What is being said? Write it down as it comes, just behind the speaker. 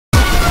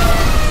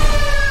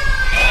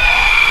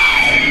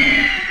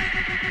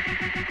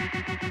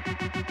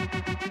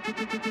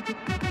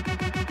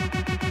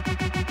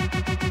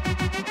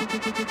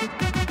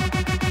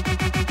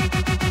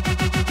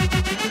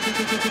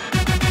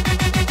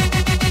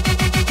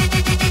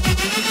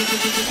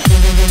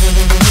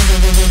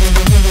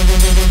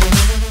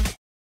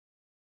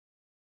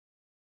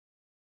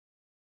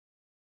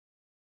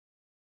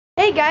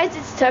Hey guys,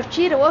 it's Tough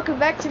Cheetah. Welcome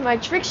back to my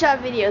trick shot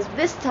videos.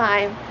 This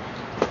time,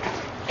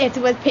 it's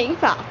with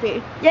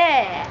Pinkpoppie.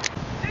 Yeah!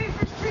 Very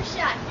first trick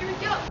shot. Here we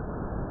go.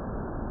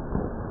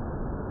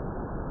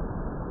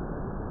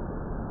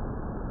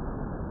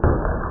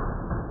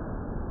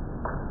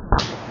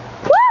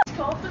 Woo! It's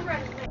called the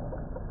running man.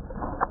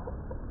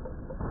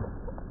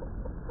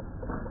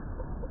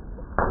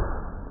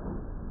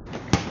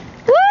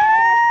 Woo!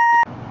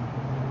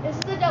 This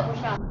is a double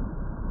shot.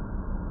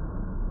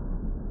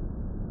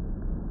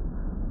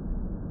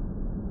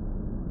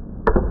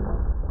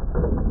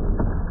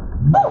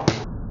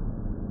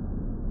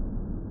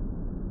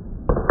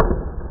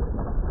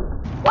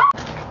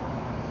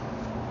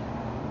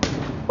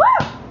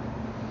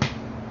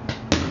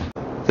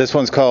 This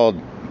one's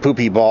called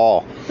Poopy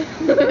Ball.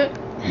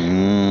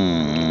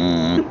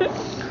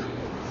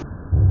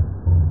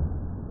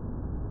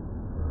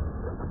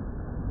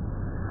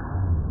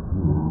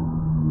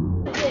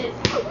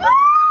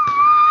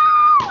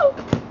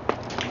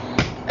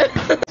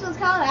 This one's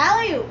called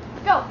Alley-oop.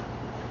 Go.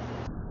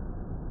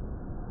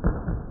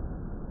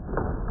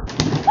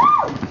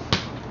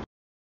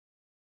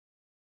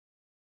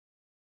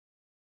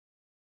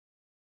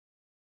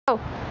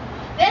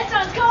 This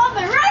one's called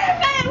the Running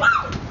Man. Woo!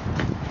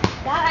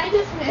 That I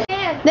just missed.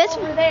 And this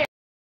over there.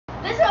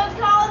 This one's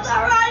called the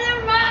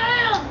Running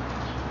Man.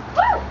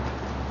 Woo!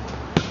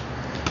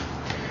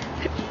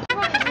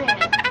 Running Man.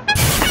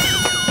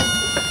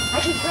 I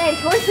just ran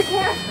towards the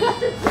camera. Got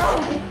to throw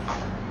it.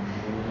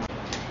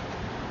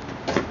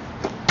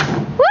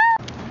 Woo!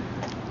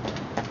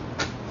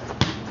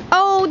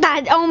 Oh,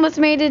 that almost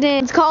made it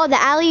in. It's called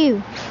the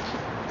alley-oop.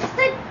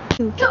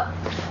 Go.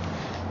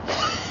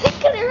 He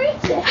couldn't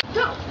reach it.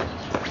 Go.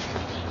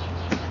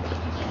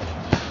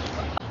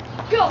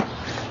 Go.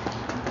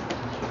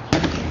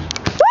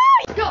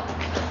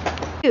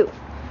 Woo! Go.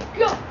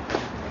 Go.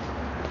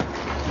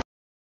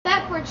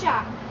 Backward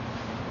shot.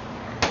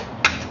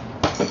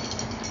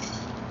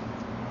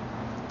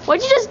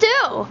 What'd you just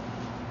do?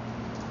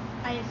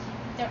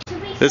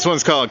 This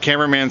one's called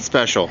Cameraman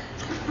Special.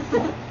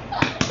 Oh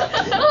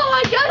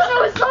my gosh, that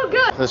was so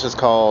good. This is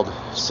called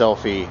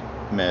Selfie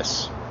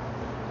Miss.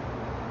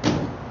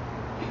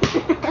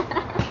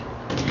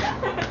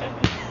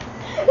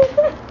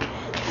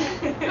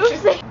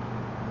 Oopsie.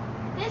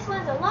 This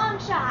was a long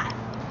shot.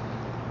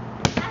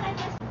 And I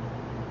just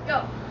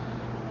go.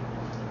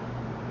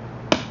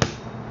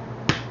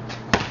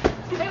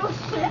 It was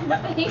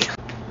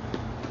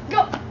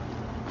go.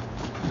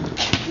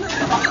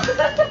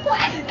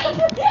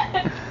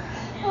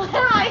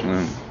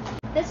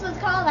 This one's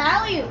called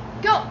alley-oop.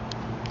 Go.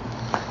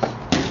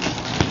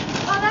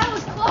 Oh, that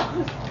was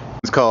close.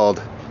 It's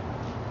called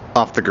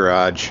Off the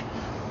Garage.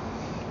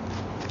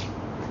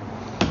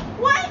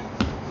 What?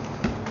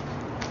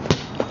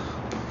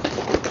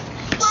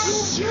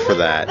 For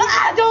that.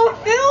 Ah, don't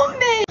film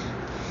me!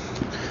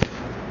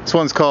 This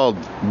one's called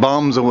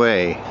Bombs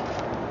Away.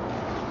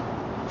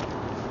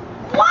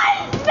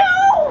 What?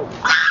 No!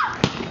 Ah!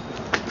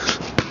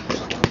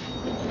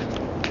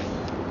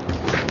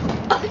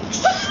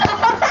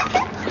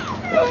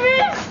 You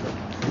missed!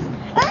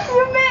 And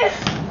you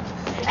missed!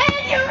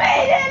 And you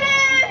made it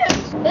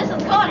in! This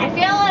is called I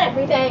fail at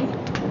everything.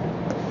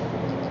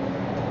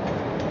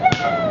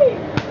 Yay!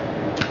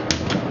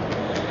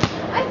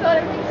 I failed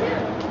everything too.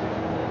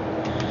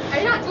 Are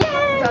you not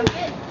talking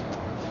it?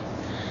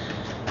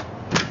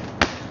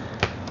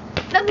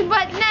 Nothing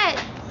but net.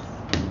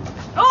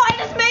 Oh, I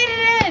just made it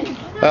in!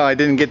 Oh, I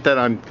didn't get that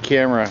on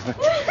camera.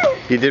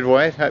 You did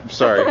what? I'm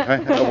sorry.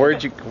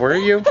 Where are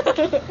you?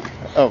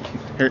 Oh,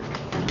 here.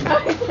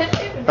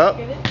 Oh,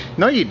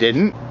 no you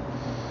didn't.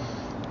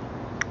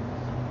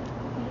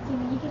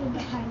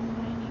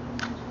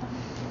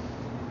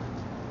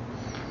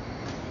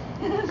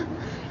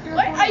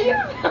 What are you?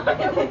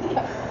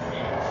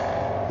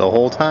 The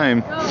whole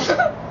time. Go.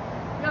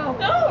 Go.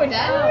 No,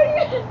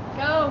 Dad.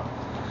 Go.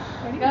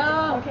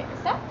 Go. Okay,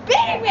 stop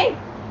beating me.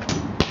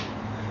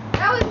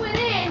 That was went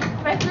in.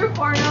 I threw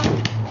far enough.